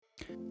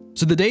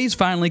So the days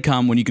finally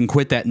come when you can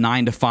quit that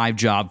 9-to-5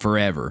 job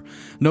forever.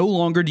 No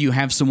longer do you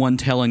have someone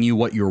telling you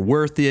what your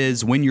worth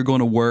is, when you're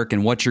going to work,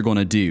 and what you're going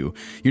to do.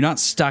 You're not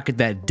stuck at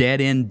that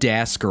dead-end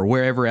desk or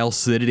wherever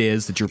else that it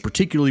is that you're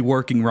particularly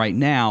working right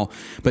now,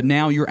 but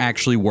now you're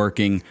actually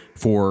working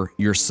for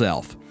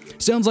yourself.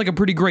 Sounds like a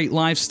pretty great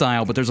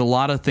lifestyle, but there's a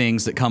lot of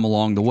things that come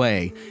along the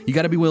way. You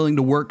got to be willing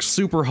to work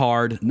super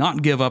hard,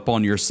 not give up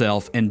on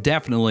yourself, and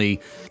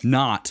definitely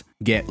not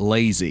get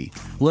lazy.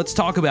 Let's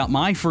talk about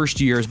my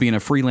first year as being a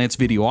freelance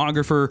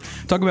videographer,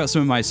 talk about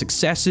some of my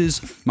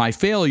successes, my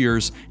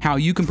failures, how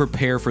you can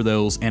prepare for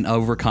those and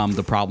overcome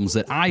the problems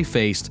that I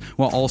faced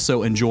while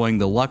also enjoying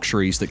the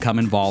luxuries that come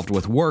involved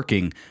with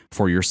working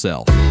for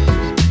yourself.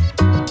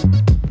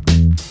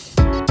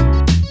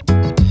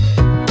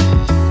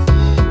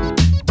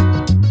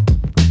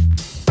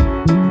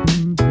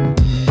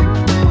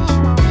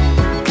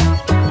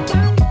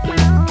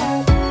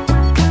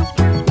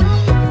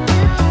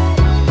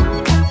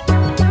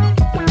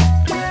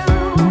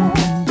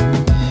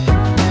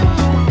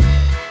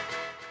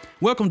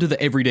 Welcome to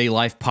the Everyday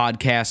Life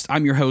Podcast.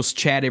 I'm your host,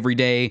 Chad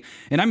Everyday,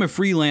 and I'm a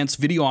freelance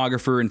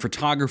videographer and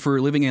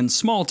photographer living in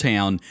small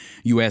town,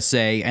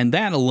 USA, and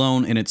that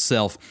alone in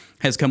itself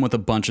has come with a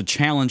bunch of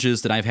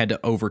challenges that I've had to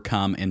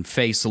overcome and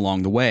face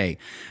along the way.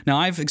 Now,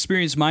 I've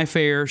experienced my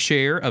fair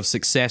share of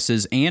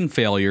successes and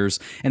failures,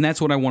 and that's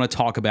what I want to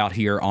talk about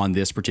here on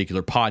this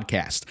particular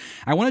podcast.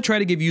 I want to try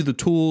to give you the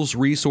tools,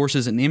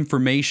 resources, and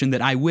information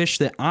that I wish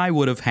that I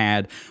would have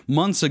had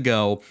months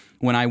ago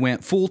when I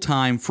went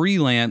full-time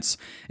freelance,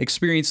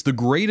 experienced the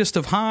greatest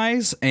of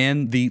highs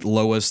and the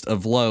lowest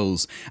of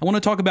lows. I want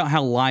to talk about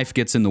how life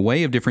gets in the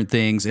way of different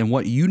things and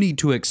what you need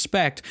to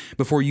expect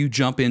before you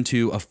jump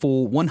into a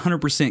full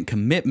 100%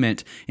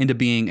 commitment into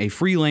being a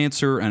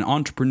freelancer, an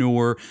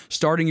entrepreneur,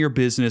 starting your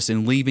business,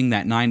 and leaving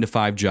that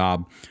 9-to-5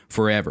 job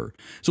forever.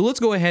 So let's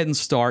go ahead and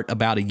start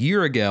about a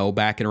year ago,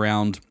 back at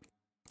around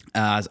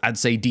I'd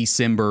say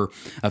December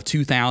of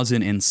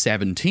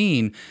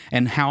 2017,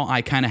 and how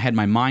I kind of had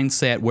my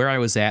mindset, where I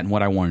was at, and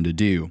what I wanted to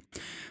do.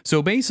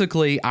 So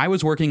basically, I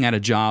was working at a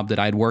job that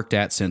I'd worked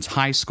at since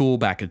high school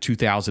back in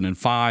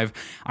 2005.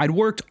 I'd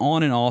worked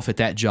on and off at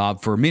that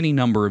job for many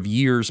number of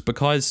years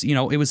because,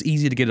 it was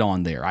easy to get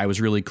on there. I was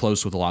really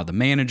close with a lot of the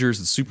managers,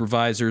 the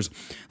supervisors.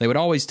 They would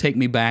always take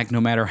me back no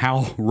matter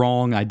how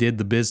wrong I did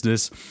the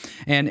business.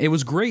 And it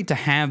was great to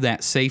have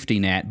that safety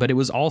net, but it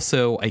was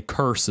also a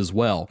curse as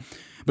well.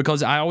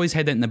 Because I always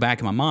had that in the back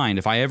of my mind.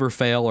 If I ever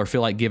fail or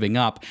feel like giving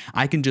up,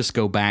 I can just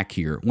go back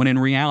here. When in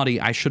reality,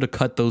 I should have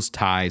cut those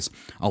ties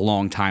a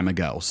long time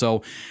ago.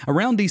 So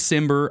around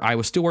December, I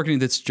was still working at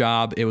this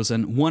job. It was a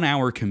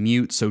 1-hour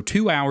commute, so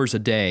 2 hours a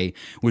day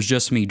was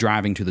just me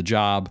driving to the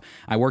job.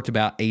 I worked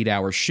about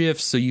 8-hour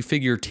shifts, so you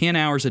figure 10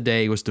 hours a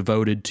day was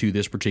devoted to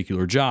this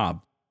particular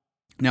job.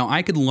 Now,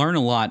 I could learn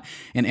a lot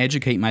and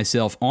educate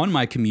myself on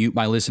my commute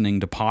by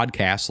listening to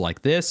podcasts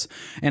like this,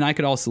 and I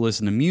could also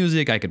listen to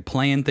music, I could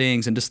plan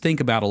things, and just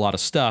think about a lot of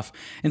stuff.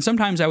 And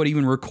sometimes I would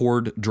even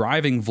record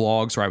driving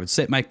vlogs where I would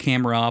set my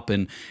camera up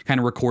and kind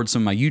of record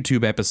some of my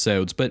YouTube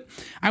episodes, but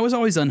I was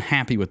always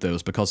unhappy with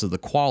those because of the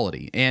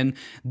quality. And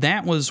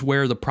that was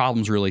where the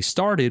problems really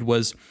started,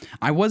 was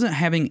I wasn't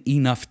having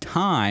enough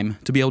time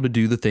to be able to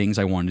do the things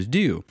I wanted to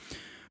do.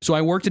 So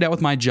I worked it out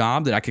with my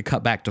job that I could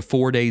cut back to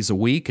 4 days a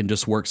week and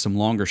just work some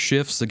longer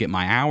shifts to get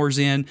my hours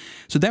in.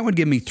 So that would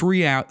give me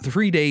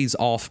 3 days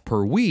off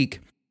per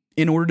week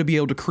in order to be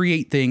able to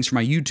create things for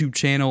my YouTube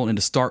channel and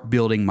to start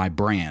building my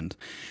brand.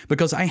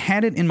 Because I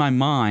had it in my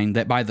mind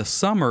that by the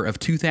summer of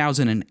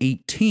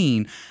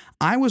 2018,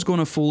 I was going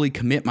to fully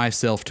commit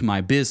myself to my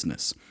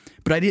business.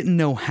 But I didn't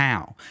know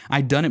how.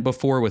 I'd done it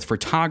before with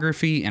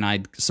photography, and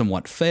I'd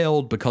somewhat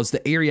failed because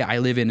the area I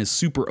live in is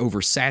super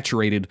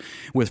oversaturated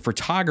with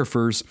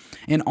photographers.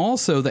 And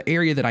also the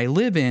area that I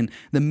live in,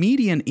 the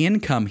median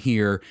income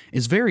here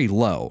is very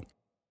low.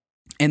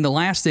 And the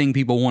last thing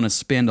people want to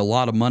spend a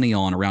lot of money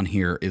on around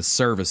here is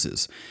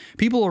services.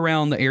 People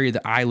around the area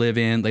that I live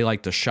in, they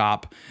like to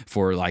shop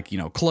for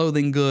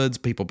clothing goods.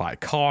 People buy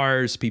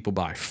cars, people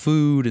buy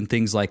food and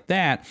things like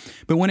that.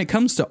 But when it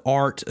comes to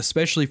art,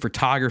 especially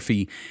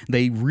photography,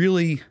 they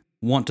really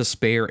want to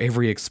spare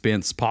every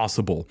expense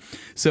possible.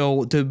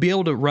 So to be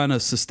able to run a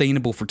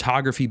sustainable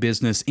photography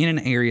business in an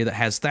area that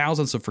has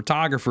thousands of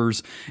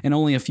photographers and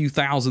only a few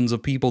thousands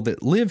of people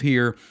that live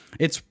here,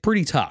 it's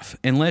pretty tough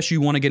unless you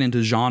want to get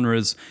into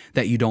genres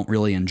that you don't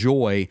really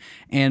enjoy.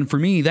 And for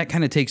me, that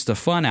kind of takes the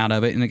fun out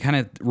of it, and it kind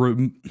of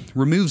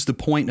removes the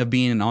point of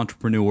being an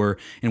entrepreneur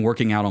and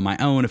working out on my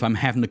own if I'm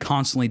having to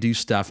constantly do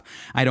stuff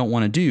I don't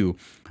want to do.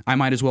 I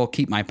might as well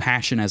keep my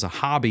passion as a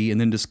hobby and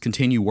then just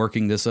continue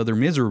working this other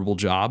miserable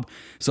job,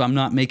 so I'm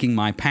not making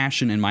my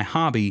passion and my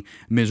hobby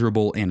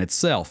miserable in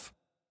itself.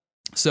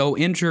 So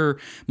enter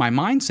my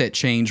mindset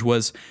change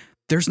was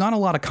there's not a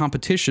lot of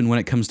competition when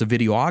it comes to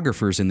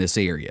videographers in this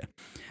area.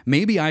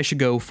 Maybe I should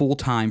go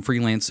full-time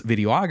freelance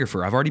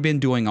videographer. I've already been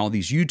doing all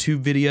these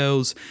YouTube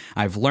videos.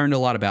 I've learned a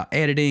lot about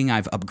editing.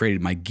 I've upgraded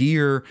my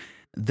gear.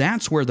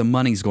 That's where the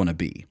money's going to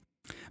be.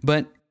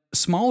 But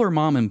smaller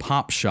mom and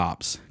pop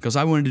shops, because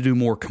I wanted to do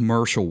more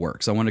commercial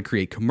work. So I wanted to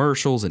create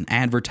commercials and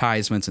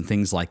advertisements and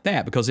things like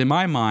that, because in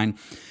my mind,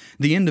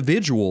 the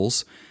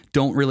individuals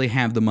don't really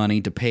have the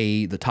money to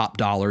pay the top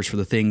dollars for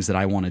the things that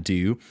I want to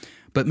do,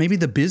 but maybe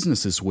the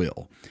businesses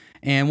will.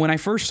 And when I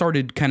first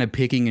started kind of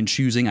picking and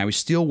choosing, I was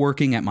still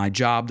working at my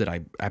job that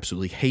I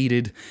absolutely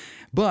hated,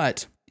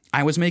 but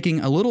I was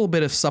making a little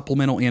bit of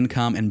supplemental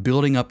income and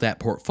building up that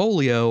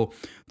portfolio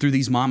through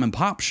these mom and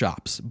pop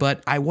shops,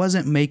 but I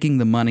wasn't making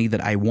the money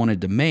that I wanted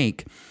to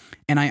make.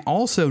 And I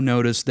also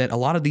noticed that a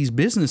lot of these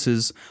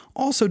businesses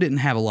also didn't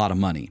have a lot of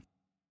money.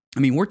 I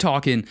mean, we're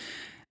talking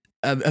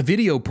a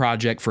video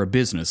project for a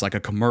business, like a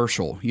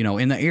commercial,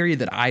 in the area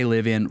that I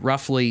live in,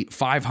 roughly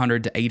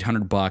 $500 to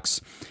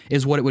 $800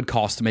 is what it would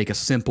cost to make a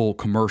simple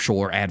commercial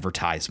or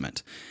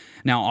advertisement.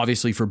 Now,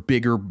 obviously, for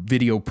bigger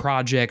video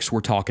projects,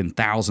 we're talking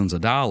thousands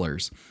of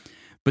dollars.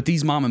 But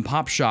these mom and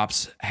pop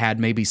shops had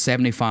maybe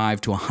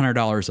 $75 to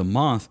 $100 a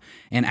month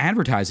in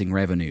advertising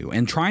revenue,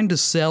 and trying to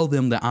sell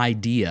them the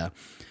idea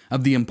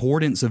of the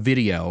importance of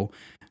video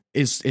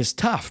is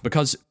tough,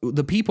 because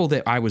the people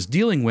that I was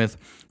dealing with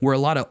were a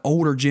lot of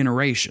older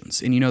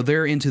generations, and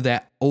they're into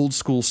that old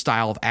school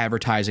style of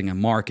advertising and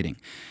marketing.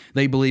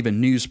 They believe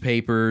in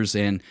newspapers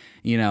and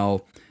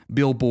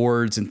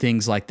billboards and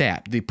things like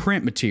that, the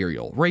print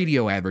material,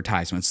 radio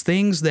advertisements,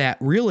 things that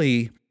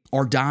really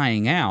are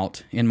dying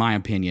out, in my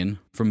opinion,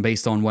 from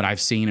based on what I've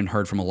seen and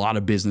heard from a lot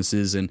of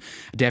businesses, and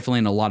definitely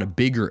in a lot of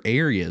bigger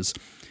areas.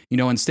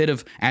 Instead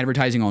of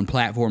advertising on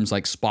platforms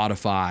like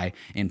Spotify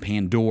and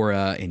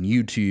Pandora and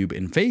YouTube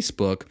and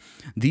Facebook,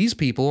 these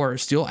people are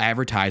still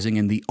advertising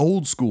in the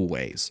old school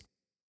ways.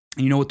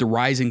 With the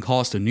rising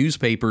cost of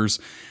newspapers,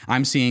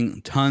 I'm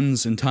seeing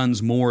tons and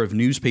tons more of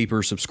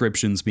newspaper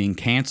subscriptions being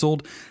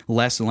canceled.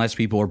 Less and less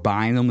people are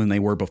buying them than they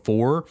were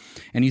before.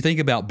 And you think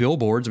about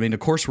billboards. I mean,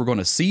 of course, we're going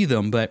to see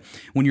them, but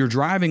when you're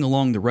driving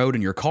along the road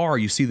in your car,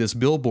 you see this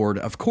billboard,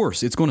 of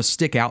course, it's going to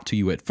stick out to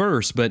you at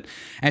first. But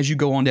as you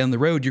go on down the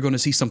road, you're going to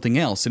see something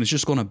else, and it's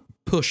just going to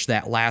push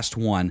that last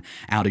one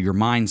out of your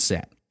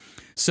mindset.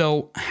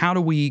 So how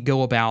do we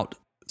go about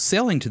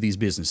selling to these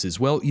businesses?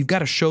 Well, you've got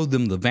to show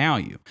them the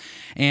value,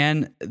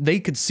 and they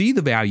could see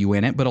the value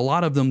in it, but a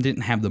lot of them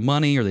didn't have the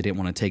money, or they didn't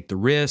want to take the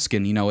risk.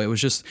 And, it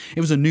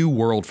was a new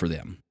world for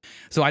them.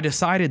 So I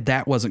decided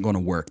that wasn't going to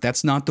work.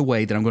 That's not the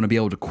way that I'm going to be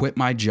able to quit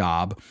my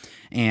job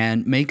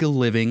and make a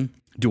living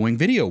doing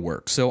video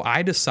work. So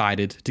I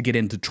decided to get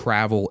into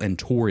travel and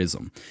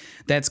tourism.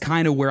 That's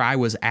kind of where I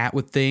was at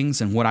with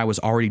things and what I was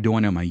already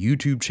doing on my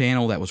YouTube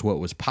channel. That was what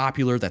was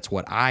popular. That's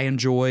what I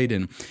enjoyed.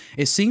 And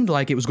it seemed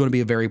like it was going to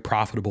be a very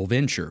profitable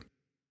venture.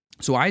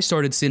 So I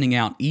started sending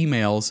out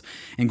emails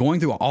and going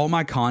through all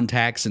my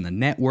contacts and the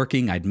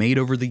networking I'd made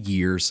over the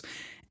years.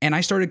 And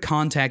I started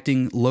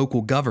contacting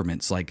local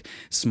governments like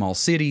small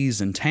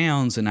cities and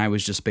towns. And I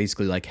was just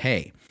basically like,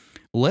 hey,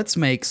 let's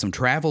make some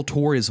travel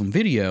tourism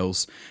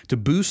videos to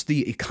boost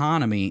the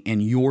economy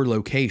in your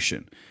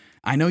location.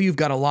 I know you've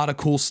got a lot of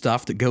cool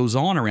stuff that goes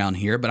on around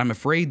here, but I'm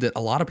afraid that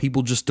a lot of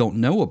people just don't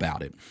know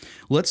about it.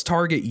 Let's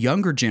target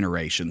younger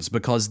generations,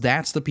 because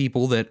that's the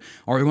people that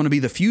are going to be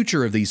the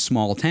future of these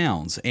small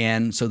towns.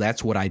 And so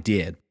that's what I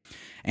did.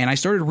 And I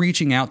started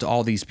reaching out to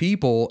all these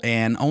people,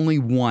 and only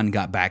one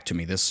got back to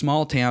me. This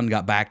small town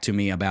got back to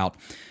me about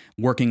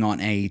working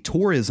on a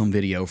tourism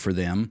video for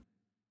them,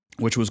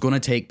 which was going to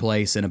take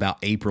place in about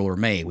April or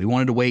May. We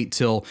wanted to wait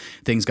till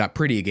things got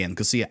pretty again,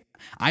 because see,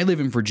 I live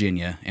in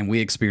Virginia, and we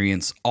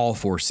experience all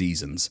 4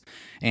 seasons.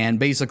 And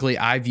basically,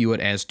 I view it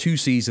as 2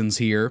 seasons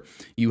here.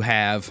 You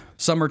have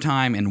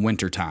summertime and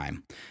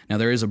wintertime. Now,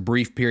 there is a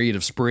brief period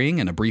of spring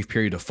and a brief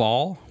period of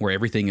fall where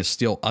everything is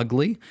still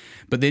ugly,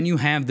 but then you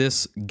have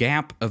this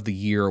gap of the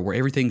year where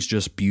everything's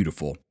just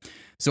beautiful.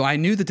 So I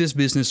knew that this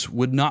business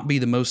would not be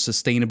the most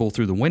sustainable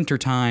through the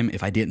wintertime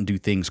if I didn't do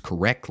things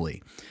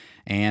correctly.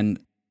 And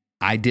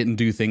I didn't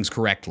do things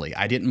correctly.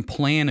 I didn't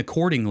plan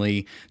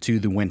accordingly to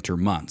the winter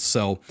months.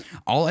 So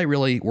all I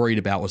really worried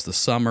about was the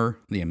summer,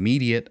 the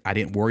immediate. I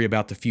didn't worry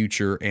about the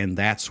future, and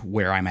that's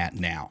where I'm at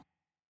now.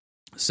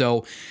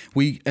 So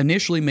we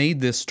initially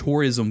made this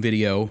tourism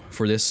video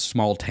for this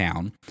small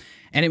town,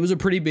 and it was a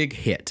pretty big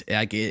hit.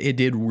 It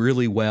did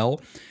really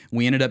well.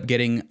 We ended up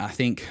getting, I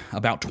think,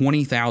 about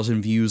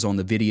 20,000 views on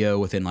the video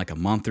within like a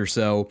month or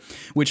so,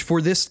 which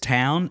for this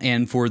town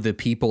and for the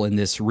people in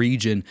this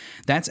region,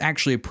 that's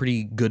actually a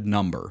pretty good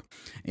number.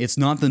 It's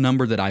not the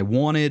number that I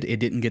wanted. It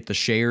didn't get the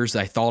shares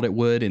I thought it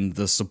would and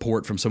the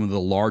support from some of the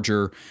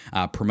larger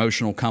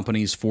promotional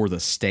companies for the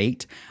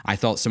state. I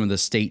thought some of the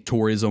state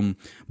tourism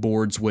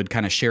boards would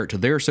kind of share it to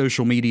their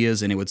social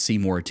medias and it would see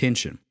more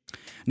attention.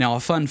 Now,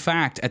 a fun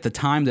fact, at the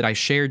time that I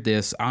shared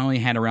this, I only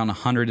had around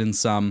 100 and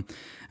some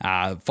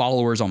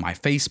followers on my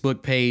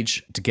Facebook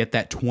page to get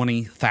that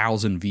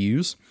 20,000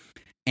 views.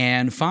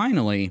 And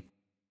finally,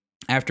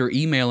 after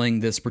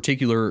emailing this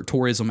particular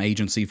tourism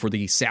agency for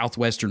the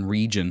southwestern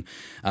region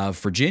of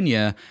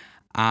Virginia,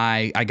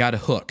 I got a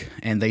hook,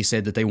 and they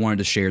said that they wanted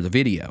to share the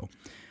video.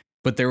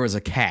 But there was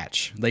a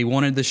catch. They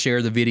wanted to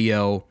share the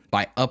video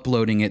by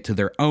uploading it to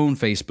their own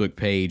Facebook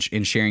page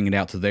and sharing it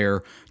out to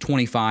their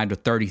 25 to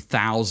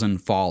 30,000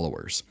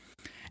 followers.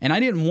 And I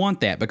didn't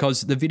want that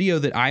because the video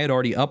that I had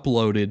already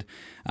uploaded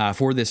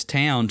for this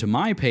town to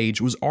my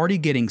page was already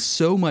getting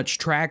so much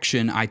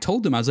traction. I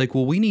told them, I was like,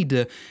 well, we need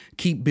to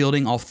keep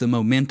building off the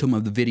momentum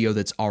of the video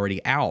that's already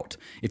out.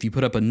 If you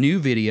put up a new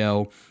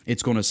video,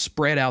 it's going to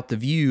spread out the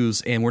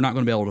views and we're not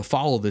going to be able to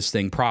follow this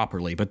thing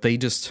properly. But they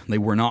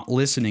were not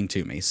listening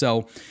to me.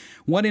 So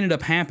what ended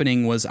up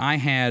happening was I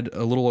had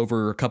a little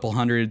over a couple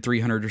hundred,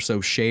 300 or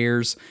so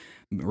shares.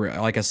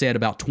 Like I said,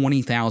 about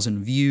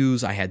 20,000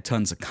 views. I had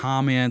tons of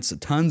comments,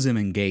 tons of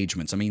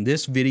engagements. I mean,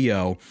 this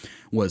video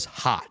was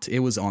hot.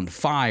 It was on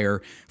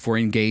fire for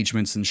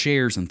engagements and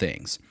shares and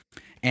things.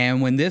 And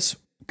when this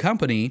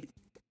company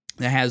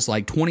that has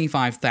like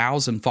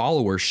 25,000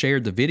 followers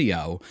shared the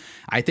video,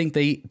 I think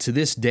they, to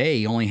this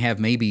day, only have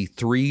maybe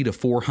 300 to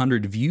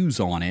 400 views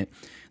on it.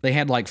 They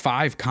had like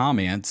 5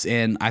 comments,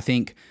 and I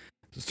think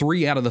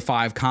 3 out of the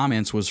 5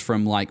 comments was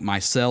from like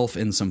myself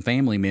and some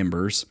family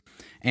members.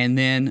 And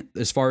then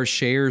as far as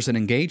shares and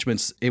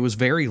engagements, it was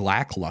very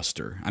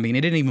lackluster. I mean,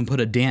 it didn't even put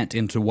a dent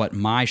into what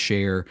my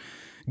share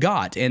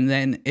got. And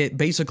then it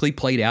basically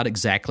played out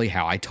exactly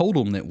how I told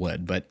them it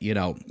would. But,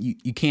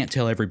 you can't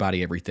tell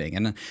everybody everything.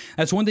 And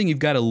that's one thing you've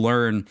got to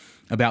learn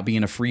about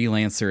being a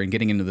freelancer and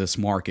getting into this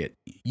market.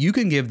 You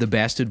can give the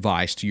best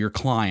advice to your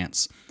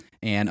clients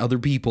and other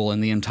people in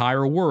the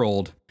entire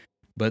world,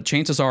 but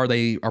chances are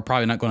they are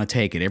probably not going to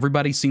take it.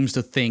 Everybody seems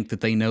to think that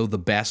they know the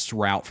best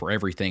route for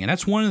everything. And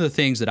that's one of the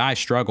things that I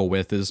struggle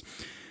with is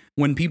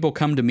when people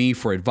come to me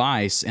for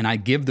advice and I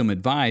give them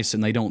advice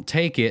and they don't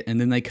take it, and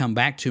then they come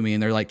back to me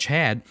and they're like,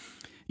 Chad,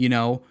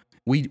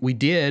 we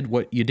did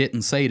what you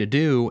didn't say to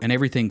do and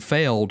everything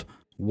failed.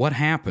 What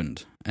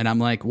happened? And I'm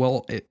like,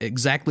 well,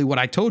 exactly what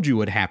I told you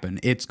would happen.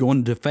 It's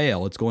going to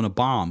fail. It's going to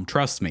bomb.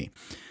 Trust me.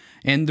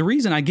 And the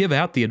reason I give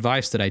out the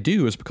advice that I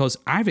do is because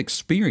I've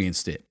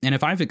experienced it. And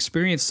if I've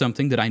experienced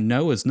something that I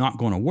know is not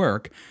going to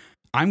work,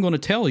 I'm going to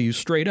tell you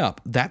straight up,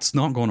 that's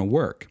not going to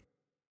work.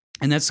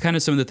 And that's kind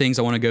of some of the things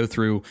I want to go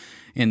through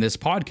in this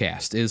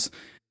podcast is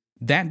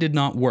that did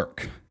not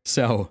work.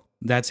 So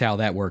that's how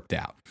that worked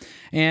out.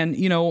 And,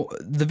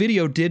 the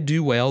video did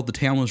do well. The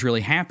town was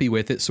really happy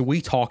with it. So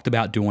we talked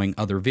about doing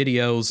other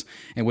videos,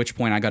 at which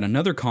point I got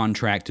another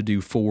contract to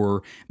do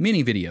 4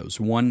 mini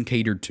videos. One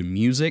catered to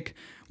music,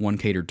 one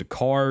catered to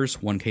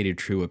cars, one catered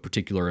to a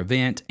particular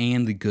event,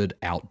 and the good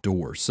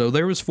outdoors. So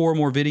there was 4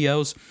 more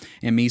videos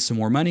and me some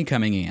more money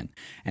coming in.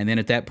 And then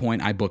at that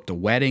point, I booked a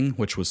wedding,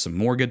 which was some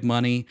more good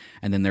money.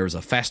 And then there was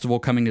a festival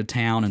coming to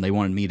town, and they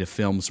wanted me to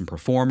film some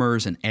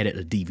performers and edit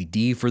a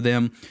DVD for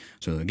them.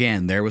 So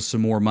again, there was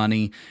some more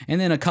money.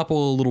 And then a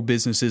couple of little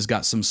businesses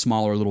got some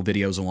smaller little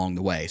videos along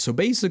the way. So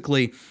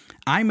basically,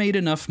 I made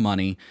enough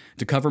money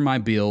to cover my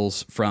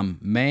bills from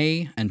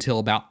May until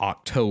about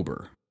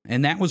October.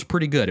 And that was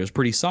pretty good. It was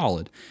pretty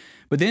solid.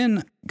 But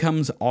then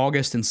comes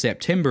August and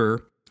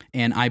September,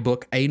 and I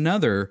book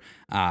another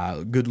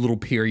good little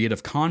period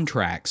of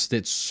contracts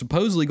that's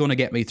supposedly going to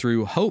get me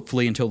through,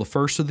 hopefully, until the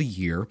first of the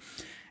year.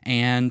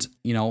 And,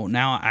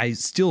 now I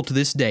still, to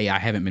this day, I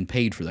haven't been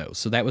paid for those.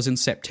 So that was in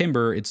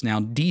September. It's now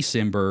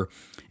December,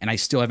 and I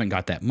still haven't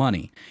got that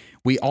money.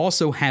 We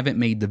also haven't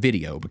made the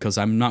video because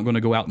I'm not going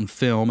to go out and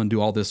film and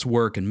do all this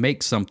work and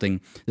make something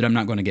that I'm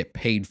not going to get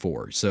paid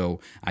for. So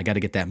I got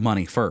to get that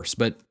money first.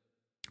 But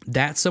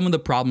that's some of the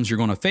problems you're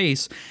going to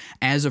face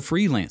as a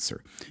freelancer.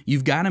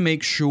 You've got to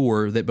make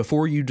sure that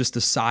before you just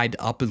decide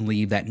to up and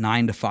leave that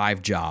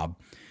 9-to-5 job,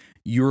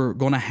 you're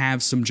going to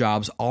have some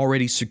jobs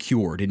already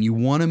secured, and you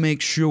want to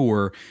make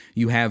sure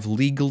you have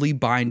legally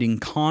binding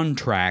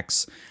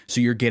contracts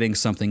so you're getting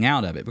something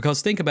out of it.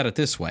 Because think about it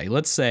this way.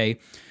 Let's say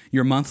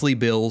your monthly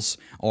bills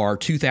are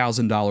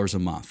 $2,000 a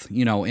month.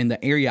 In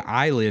the area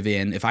I live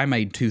in, if I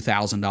made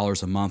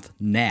 $2,000 a month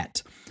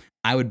net,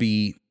 I would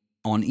be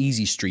on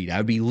easy street. I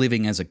would be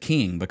living as a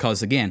king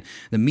because, again,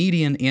 the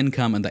median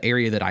income in the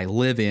area that I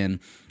live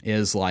in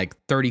is like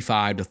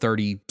 $35,000 to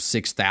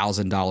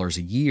 $36,000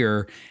 a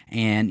year.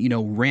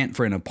 And, rent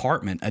for an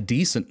apartment, a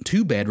decent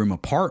 2-bedroom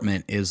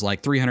apartment is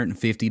like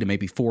 $350 to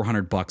maybe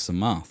 $400 a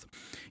month.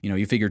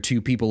 You figure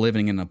 2 people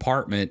living in an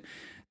apartment,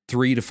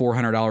 $300 to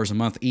 $400 a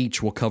month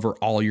each will cover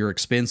all your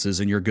expenses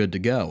and you're good to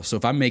go. So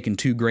if I'm making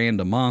 $2,000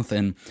 a month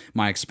and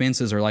my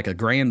expenses are like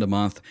 $1,000 a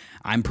month,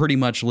 I'm pretty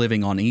much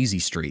living on easy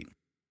street.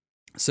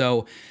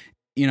 So,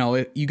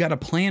 you got to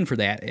plan for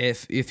that.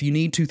 If you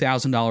need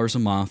 $2,000 a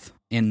month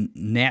in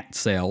net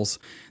sales,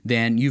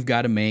 then you've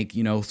got to make,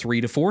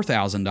 $3,000 to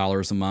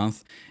 $4,000 a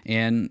month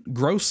in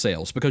gross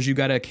sales because you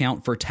got to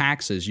account for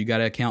taxes. You got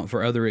to account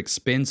for other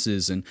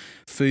expenses and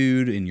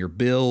food and your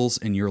bills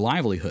and your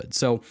livelihood.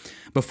 So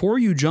before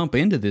you jump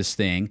into this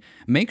thing,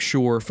 make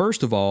sure,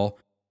 first of all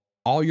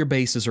your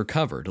bases are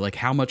covered. Like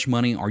how much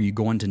money are you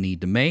going to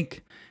need to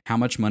make? How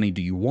much money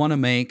do you want to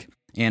make?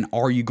 And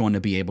are you going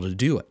to be able to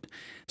do it?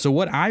 So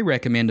what I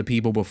recommend to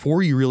people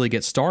before you really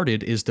get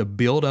started is to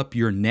build up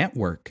your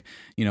network.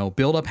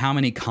 Build up how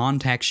many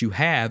contacts you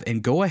have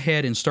and go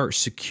ahead and start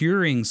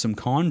securing some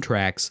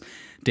contracts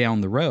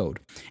down the road.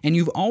 And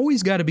you've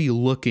always got to be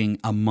looking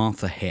a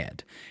month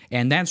ahead.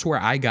 And that's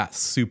where I got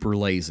super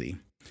lazy.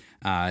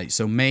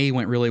 So May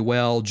went really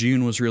well,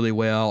 June was really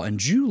well, and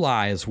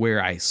July is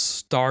where I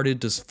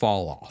started to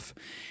fall off.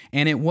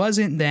 And it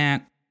wasn't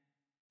that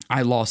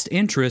I lost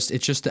interest,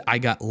 it's just that I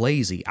got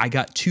lazy. I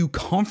got too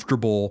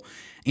comfortable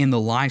in the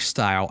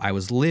lifestyle I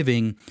was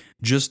living,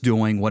 just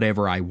doing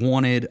whatever I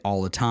wanted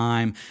all the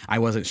time. I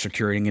wasn't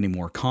securing any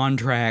more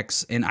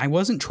contracts, and I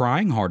wasn't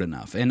trying hard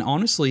enough. And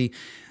honestly,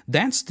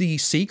 that's the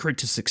secret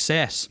to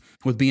success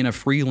with being a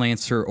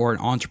freelancer or an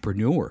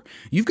entrepreneur.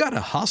 You've got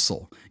to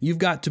hustle. You've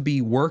got to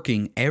be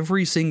working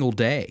every single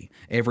day,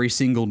 every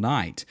single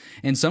night.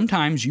 And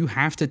sometimes you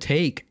have to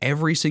take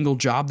every single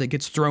job that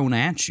gets thrown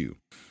at you.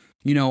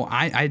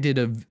 I did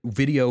a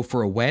video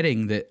for a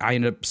wedding that I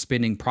ended up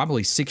spending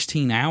probably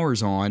 16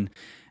 hours on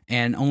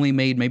and only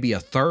made maybe a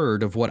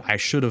third of what I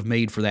should have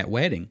made for that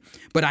wedding.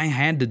 But I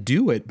had to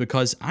do it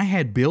because I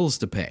had bills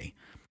to pay.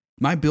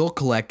 My bill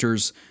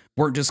collectors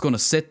weren't just going to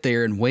sit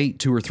there and wait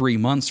 2 or 3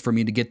 months for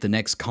me to get the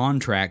next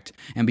contract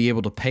and be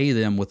able to pay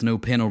them with no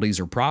penalties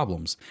or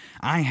problems.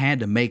 I had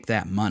to make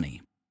that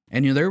money.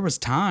 And there was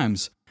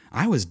times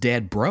I was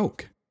dead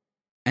broke.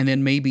 And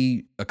then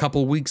maybe a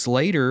couple weeks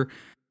later,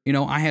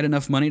 I had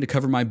enough money to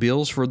cover my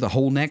bills for the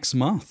whole next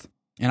month,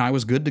 and I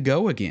was good to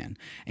go again.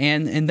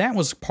 And that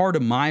was part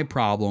of my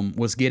problem,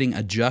 was getting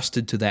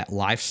adjusted to that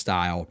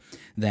lifestyle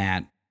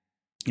that,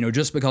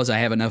 just because I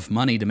have enough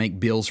money to make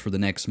bills for the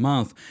next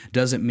month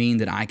doesn't mean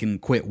that I can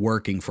quit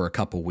working for a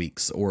couple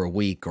weeks or a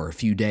week or a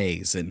few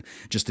days and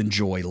just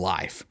enjoy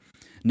life.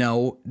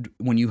 No,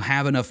 when you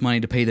have enough money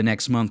to pay the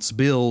next month's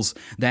bills,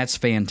 that's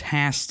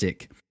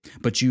fantastic.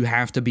 But you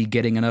have to be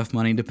getting enough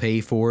money to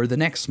pay for the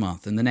next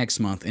month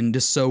and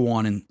just so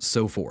on and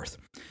so forth.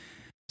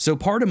 So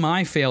part of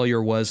my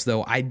failure was,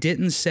 though, I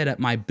didn't set up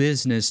my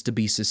business to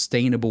be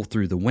sustainable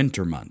through the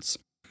winter months.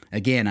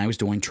 Again, I was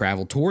doing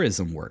travel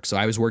tourism work. So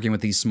I was working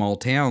with these small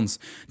towns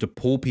to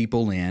pull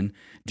people in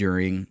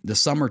during the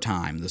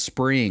summertime, the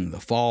spring, the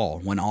fall,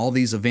 when all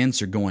these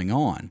events are going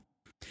on.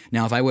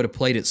 Now, if I would have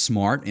played it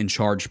smart and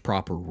charged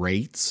proper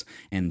rates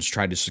and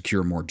tried to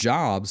secure more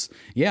jobs,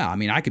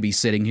 I could be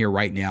sitting here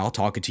right now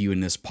talking to you in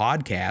this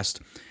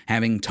podcast,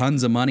 having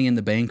tons of money in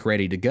the bank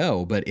ready to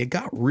go. But it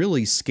got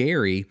really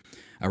scary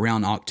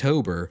around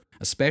October,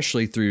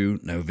 especially through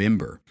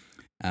November.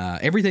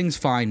 Everything's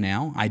fine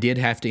now. I did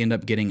have to end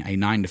up getting a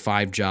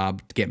 9-to-5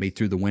 job to get me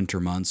through the winter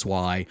months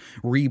while I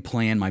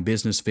replan my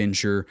business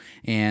venture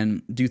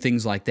and do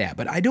things like that.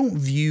 But I don't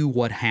view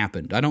what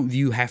happened. I don't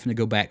view having to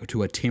go back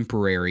to a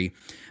temporary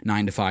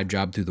 9-to-5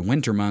 job through the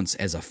winter months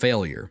as a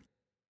failure.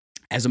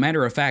 As a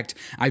matter of fact,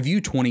 I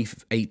view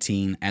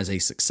 2018 as a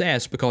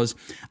success because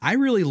I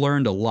really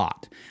learned a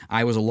lot.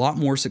 I was a lot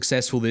more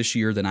successful this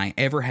year than I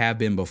ever have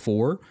been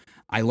before.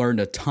 I learned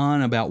a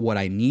ton about what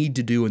I need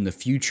to do in the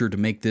future to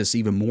make this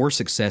even more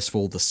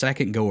successful the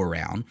second go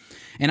around.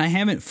 And I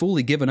haven't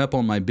fully given up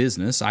on my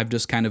business. I've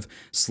just kind of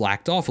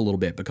slacked off a little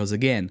bit because,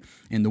 again,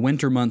 in the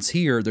winter months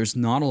here, there's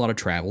not a lot of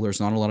travel, there's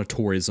not a lot of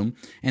tourism,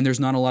 and there's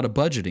not a lot of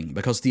budgeting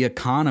because the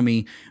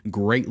economy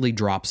greatly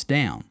drops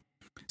down.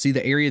 See,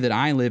 the area that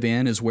I live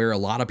in is where a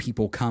lot of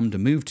people come to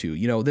move to.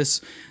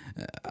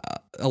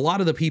 A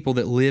lot of the people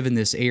that live in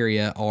this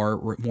area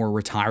are more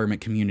retirement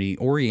community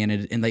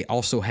oriented, and they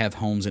also have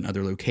homes in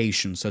other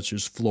locations such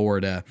as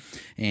Florida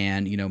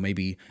and,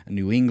 maybe a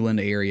New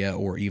England area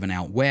or even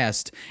out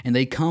west. And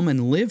they come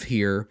and live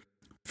here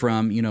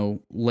from,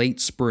 late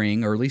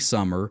spring, early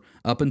summer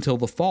up until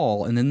the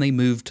fall, and then they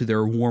move to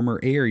their warmer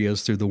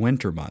areas through the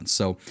winter months.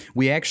 So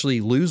we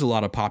actually lose a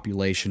lot of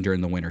population during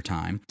the winter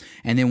time,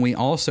 and then we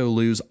also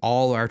lose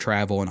all our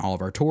travel and all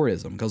of our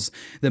tourism because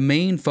the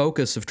main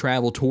focus of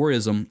travel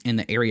tourism in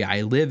the area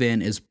I live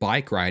in is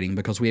bike riding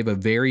because we have a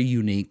very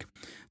unique,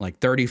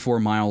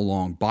 34-mile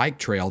long bike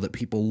trail that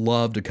people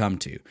love to come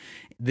to.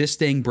 This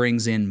thing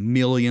brings in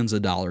millions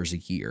of dollars a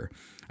year.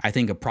 I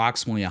think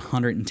approximately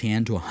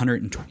 110 to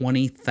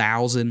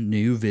 120,000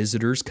 new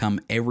visitors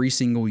come every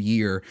single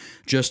year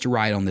just to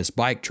ride on this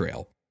bike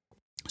trail.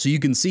 So you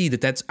can see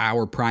that that's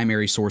our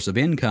primary source of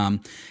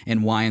income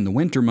and why in the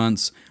winter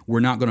months we're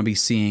not going to be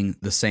seeing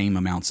the same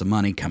amounts of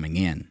money coming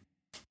in.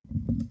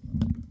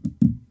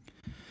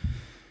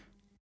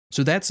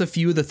 So that's a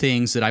few of the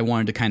things that I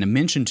wanted to kind of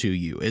mention to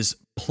you is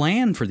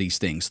plan for these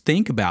things.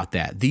 Think about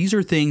that. These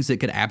are things that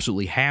could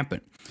absolutely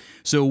happen.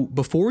 So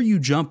before you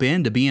jump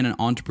into being an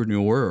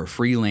entrepreneur or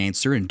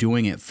freelancer and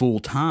doing it full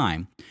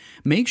time,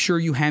 make sure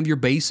you have your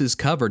bases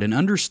covered and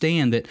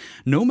understand that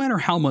no matter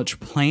how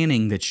much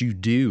planning that you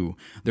do,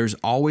 there's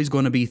always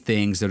going to be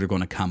things that are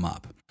going to come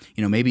up.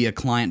 Maybe a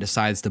client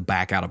decides to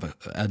back out of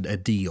a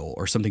deal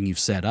or something you've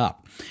set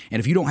up. And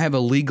if you don't have a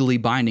legally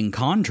binding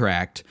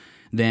contract,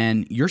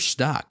 then you're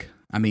stuck.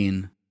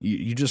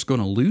 You're just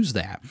going to lose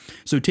that.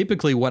 So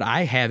typically what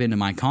I have into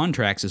my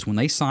contracts is when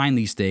they sign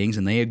these things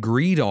and they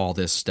agree to all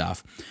this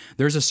stuff,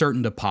 there's a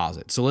certain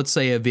deposit. So let's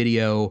say a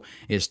video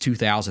is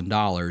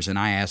 $2,000 and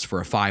I ask for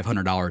a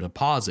 $500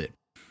 deposit.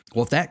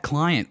 Well, if that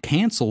client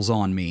cancels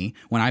on me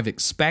when I've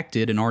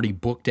expected and already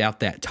booked out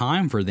that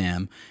time for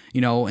them,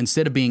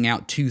 instead of being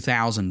out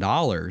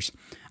 $2,000,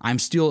 I'm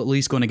still at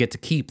least going to get to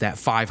keep that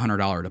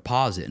 $500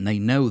 deposit, and they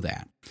know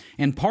that.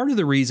 And part of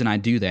the reason I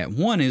do that,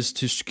 one, is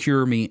to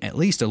secure me at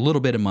least a little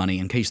bit of money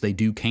in case they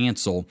do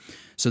cancel,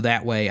 so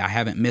that way I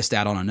haven't missed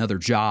out on another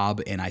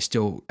job and I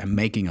still am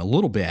making a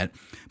little bit.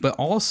 But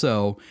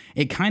also,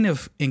 it kind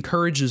of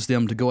encourages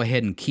them to go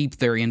ahead and keep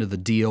their end of the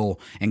deal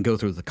and go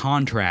through the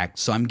contract,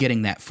 so I'm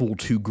getting that full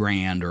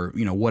 $2,000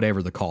 or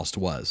whatever the cost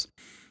was.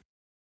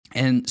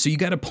 And so you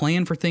got to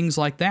plan for things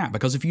like that,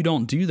 because if you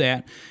don't do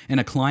that and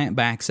a client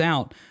backs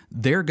out,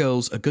 there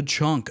goes a good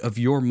chunk of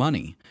your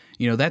money.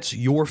 That's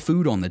your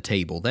food on the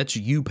table. That's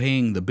you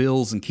paying the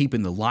bills and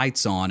keeping the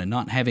lights on and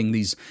not having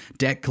these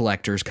debt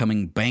collectors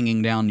coming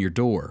banging down your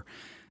door.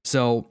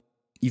 So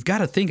you've got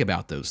to think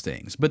about those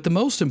things. But the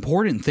most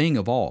important thing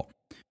of all,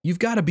 you've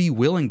got to be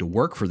willing to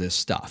work for this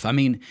stuff. I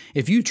mean,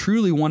 if you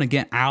truly want to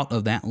get out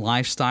of that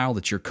lifestyle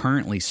that you're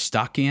currently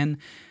stuck in,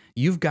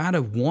 you've got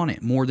to want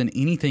it more than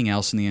anything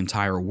else in the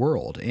entire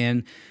world.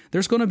 And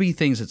there's going to be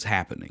things that's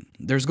happening.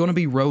 There's going to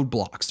be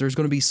roadblocks. There's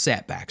going to be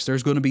setbacks.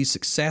 There's going to be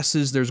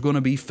successes. There's going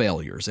to be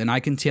failures. And I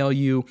can tell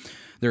you,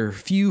 they're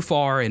few,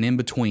 far, and in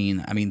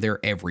between. I mean, they're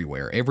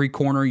everywhere. Every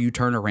corner you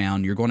turn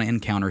around, you're going to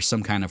encounter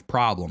some kind of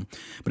problem.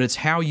 But it's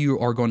how you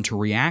are going to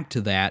react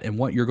to that and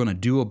what you're going to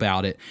do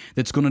about it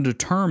that's going to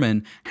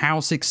determine how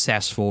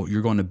successful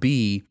you're going to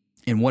be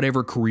in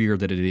whatever career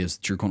that it is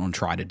that you're going to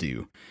try to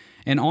do.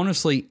 And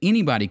honestly,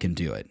 anybody can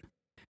do it.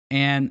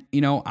 And,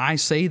 I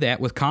say that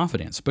with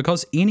confidence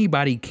because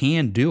anybody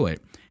can do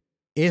it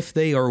if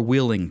they are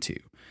willing to.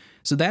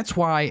 So that's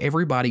why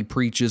everybody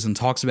preaches and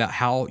talks about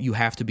how you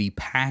have to be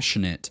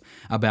passionate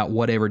about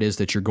whatever it is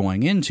that you're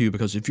going into,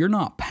 because if you're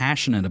not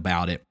passionate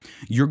about it,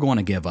 you're going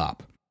to give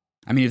up.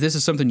 I mean, if this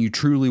is something you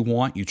truly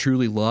want, you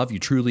truly love, you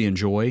truly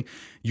enjoy,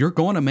 you're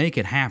going to make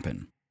it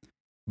happen.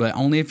 But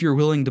only if you're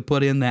willing to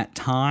put in that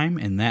time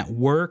and that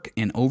work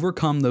and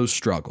overcome those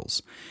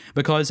struggles.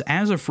 Because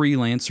as a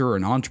freelancer or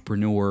an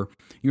entrepreneur,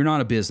 you're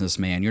not a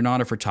businessman, you're not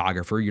a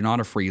photographer, you're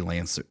not a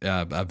freelancer,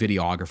 a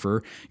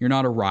videographer, you're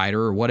not a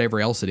writer or whatever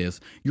else it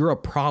is. You're a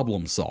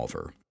problem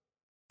solver.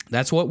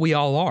 That's what we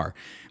all are.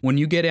 When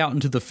you get out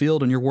into the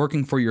field and you're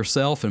working for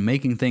yourself and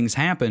making things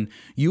happen,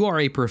 you are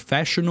a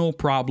professional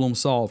problem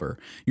solver.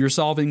 You're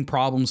solving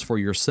problems for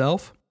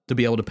yourself, to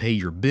be able to pay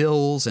your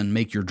bills and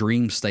make your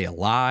dreams stay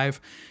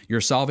alive.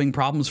 You're solving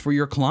problems for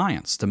your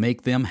clients to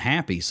make them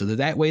happy so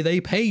that way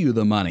they pay you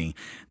the money.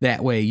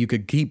 That way you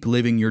could keep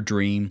living your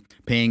dream,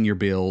 paying your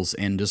bills,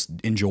 and just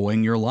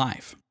enjoying your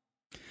life.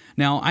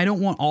 Now, I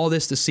don't want all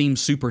this to seem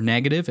super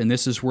negative, and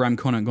this is where I'm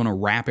going to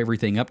wrap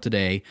everything up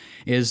today,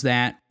 is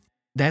that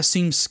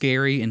seems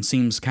scary and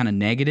seems kind of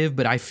negative,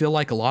 but I feel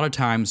like a lot of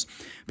times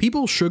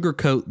people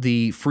sugarcoat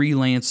the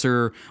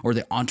freelancer or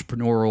the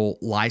entrepreneurial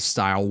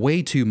lifestyle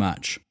way too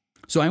much.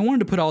 So I wanted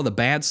to put all the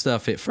bad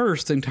stuff at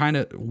first and kind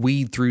of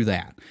weed through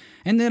that.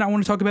 And then I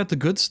want to talk about the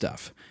good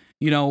stuff.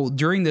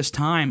 During this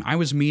time, I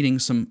was meeting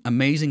some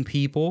amazing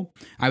people.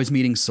 I was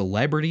meeting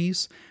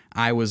celebrities.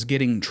 I was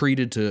getting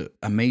treated to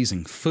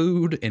amazing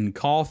food and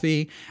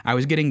coffee. I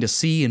was getting to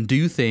see and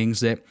do things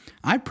that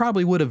I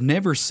probably would have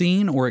never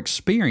seen or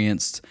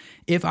experienced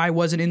if I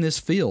wasn't in this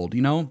field.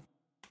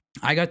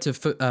 I got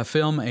to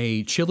film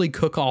a chili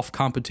cook-off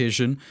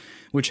competition,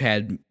 which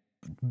had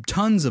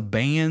tons of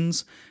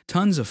bands,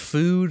 tons of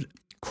food,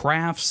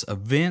 crafts,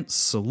 events,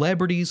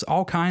 celebrities,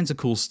 all kinds of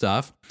cool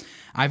stuff.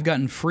 I've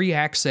gotten free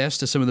access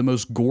to some of the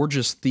most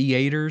gorgeous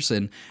theaters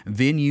and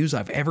venues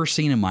I've ever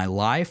seen in my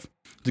life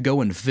to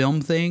go and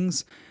film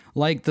things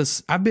like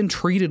this. I've been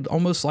treated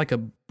almost like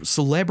a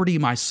celebrity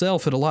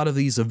myself at a lot of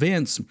these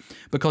events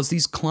because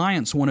these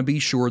clients want to be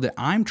sure that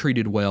I'm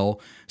treated well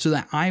so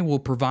that I will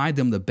provide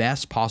them the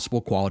best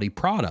possible quality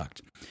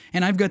product.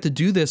 And I've got to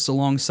do this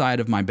alongside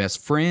of my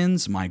best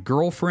friends, my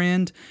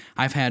girlfriend.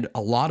 I've had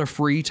a lot of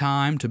free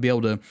time to be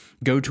able to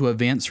go to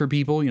events for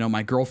people.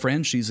 My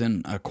girlfriend, she's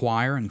in a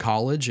choir in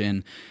college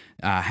and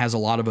has a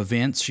lot of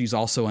events. She's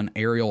also an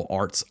aerial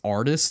arts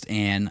artist,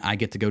 and I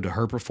get to go to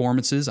her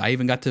performances. I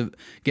even got to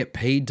get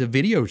paid to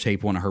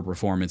videotape one of her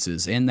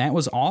performances, and that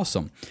was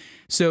awesome.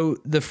 So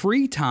the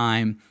free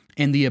time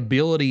and the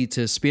ability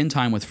to spend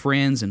time with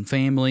friends and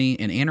family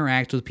and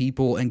interact with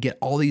people and get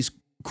all these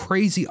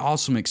crazy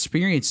awesome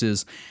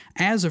experiences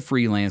as a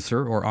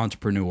freelancer or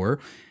entrepreneur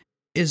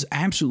is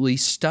absolutely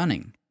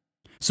stunning.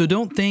 So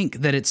don't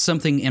think that it's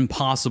something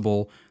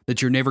impossible that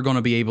you're never going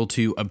to be able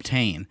to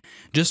obtain.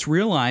 Just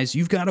realize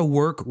you've got to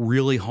work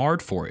really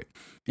hard for it.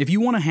 If you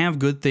want to have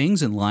good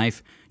things in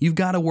life, you've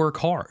got to work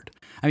hard.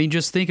 I mean,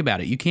 just think about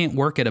it. You can't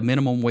work at a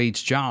minimum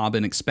wage job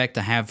and expect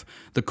to have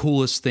the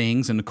coolest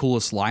things and the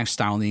coolest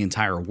lifestyle in the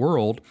entire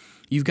world.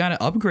 You've got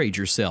to upgrade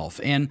yourself.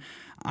 And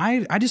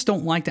I just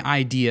don't like the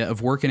idea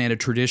of working at a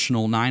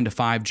traditional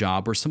 9-to-5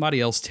 job where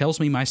somebody else tells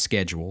me my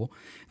schedule,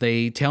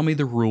 they tell me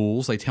the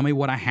rules, they tell me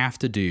what I have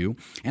to do,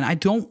 and I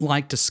don't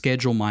like to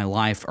schedule my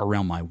life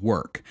around my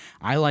work.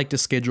 I like to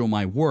schedule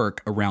my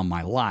work around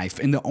my life,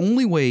 and the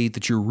only way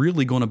that you're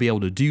really going to be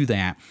able to do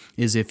that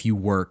is if you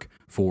work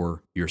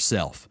for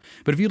yourself.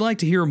 But if you'd like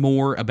to hear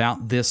more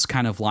about this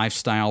kind of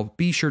lifestyle,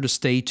 be sure to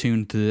stay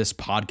tuned to this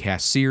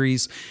podcast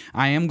series.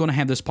 I am going to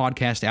have this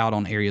podcast out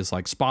on areas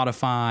like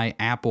Spotify,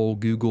 Apple,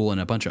 Google, and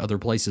a bunch of other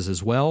places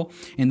as well.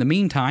 In the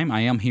meantime,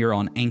 I am here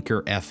on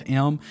Anchor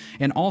FM.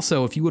 And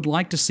also, if you would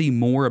like to see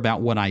more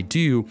about what I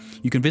do,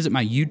 you can visit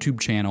my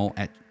YouTube channel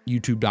at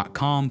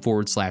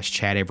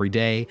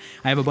youtube.com/chateveryday.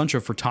 I have a bunch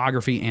of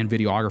photography and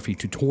videography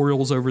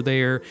tutorials over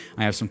there.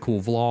 I have some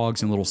cool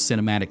vlogs and little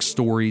cinematic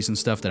stories and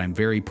stuff that I'm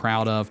very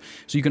proud of.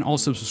 So you can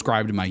also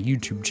subscribe to my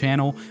YouTube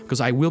channel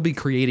because I will be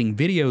creating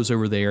videos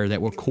over there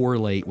that will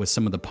correlate with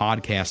some of the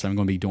podcasts I'm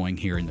going to be doing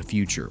here in the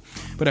future.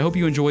 But I hope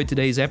you enjoyed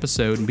today's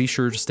episode, and be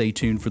sure to stay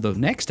tuned for the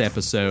next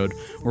episode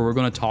where we're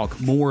going to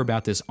talk more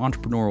about this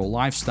entrepreneurial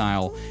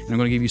lifestyle, and I'm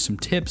going to give you some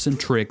tips and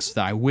tricks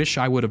that I wish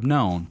I would have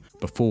known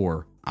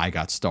before I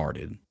got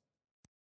started.